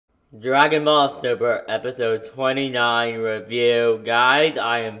Dragon Ball Super episode 29 review. Guys,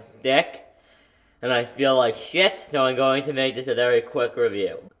 I am sick and I feel like shit, so I'm going to make this a very quick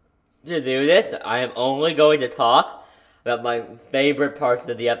review. To do this, I am only going to talk about my favorite parts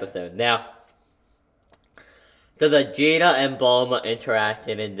of the episode. Now, the Vegeta and Bulma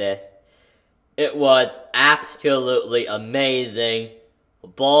interaction in this, it was absolutely amazing.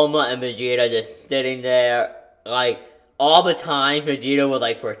 Bulma and Vegeta just sitting there, like, all the time. Vegeta was,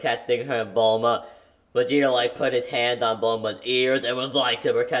 like, protecting her and Bulma. Vegeta, like, put his hands on Bulma's ears and was, like,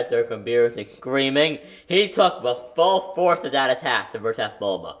 to protect her from Beerus and screaming. He took the full force of that attack to protect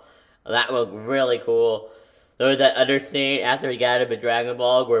Bulma. That was really cool. There was that other scene after he got him in Dragon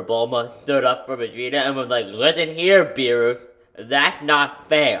Ball where Bulma stood up for Vegeta and was like, "Listen here, Beerus, that's not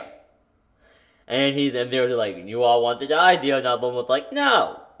fair." And Beerus was like, "You all want to die, do you?" And Bulma was like,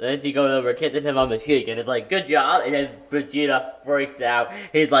 "No." And then she goes over, kisses him on the cheek, and it's like, "Good job." And then Vegeta freaks out.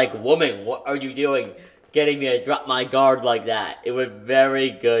 He's like, "Woman, what are you doing? Getting me to drop my guard like that?" It was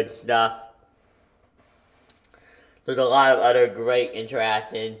very good stuff. There's a lot of other great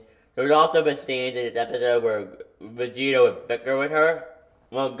interactions. There's also been scenes in this episode where Vegeta would bicker with her.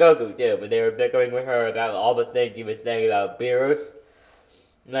 Well, Goku too, but they were bickering with her about all the things he was saying about Beerus.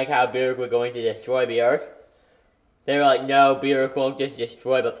 Like how Beerus was going to destroy the Earth. They were like, "No, Beerus won't just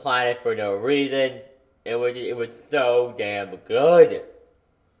destroy the planet for no reason." It was so damn good.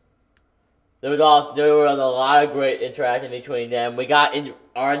 There was a lot of great interaction between them. We got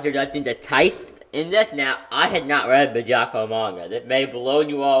our introduction to Type in this. Now, I had not read the Jaco manga. This may have blown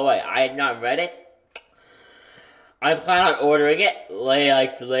you all away. I had not read it. I plan on ordering it later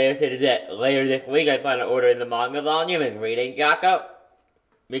this week. I plan on ordering the manga volume and reading Jaco,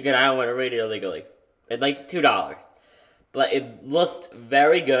 because I don't want to read it illegally. It's like $2. But it looked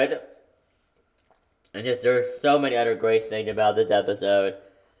very good. And just there's so many other great things about this episode.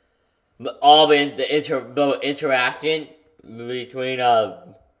 But all the interaction between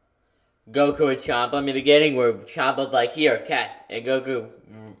Goku and Champa in the beginning, where Champa's like, "Here, catch," and Goku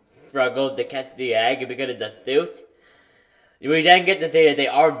struggled to catch the egg because of the suit. We then get to see that they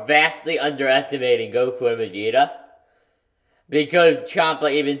are vastly underestimating Goku and Vegeta, because Champa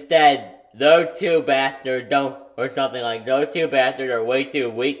even said, "Those two bastards don't," or something like, "Those two bastards are way too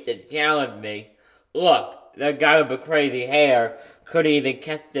weak to challenge me. Look, that guy with the crazy hair couldn't even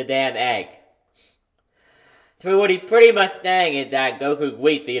catch the damn egg." So what he's pretty much saying is that Goku's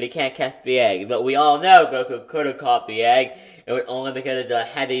weak because he can't catch the egg. But we all know Goku could have caught the egg. It was only because of the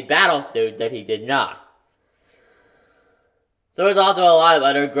heavy battle suit that he did not. There was also a lot of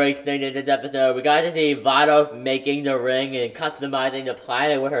other great things in this episode. We got to see Vados making the ring and customizing the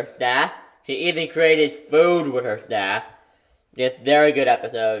planet with her staff. She even created food with her staff. It's a very good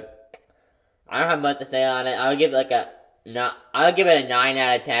episode. I don't have much to say on it. I'll give it I'll give it a 9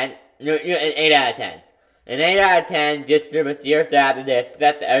 out of 10. No, an 8 out of 10. An 8 out of 10 just for the sheer fact that they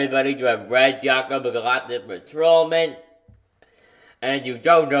expect everybody to have read Jaco because lots of patrolmen. And you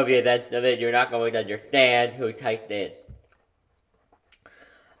don't know the events of it, you're not going to understand who typed in.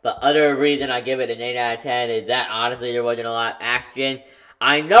 The other reason I give it an 8 out of 10 is that honestly there wasn't a lot of action.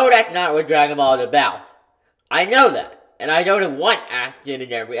 I know that's not what Dragon Ball is about. I know that. And I don't want action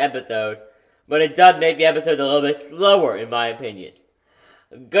in every episode. But it does make the episodes a little bit slower, in my opinion.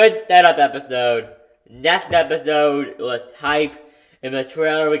 Good setup episode. Next episode was Hype. In the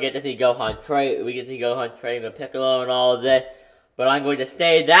trailer we get to see Gohan training with Piccolo and all of this. But I'm going to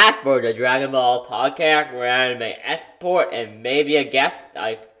say that for the Dragon Ball podcast where Anime Export and maybe a guest.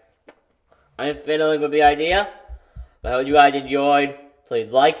 I'm fiddling with the idea. I hope you guys enjoyed.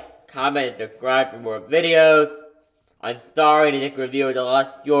 Please like, comment, and subscribe for more videos. I'm sorry this review is a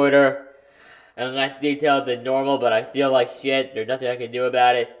lot shorter and less detailed than normal, but I feel like shit. There's nothing I can do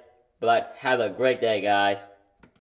about it. But have a great day, guys.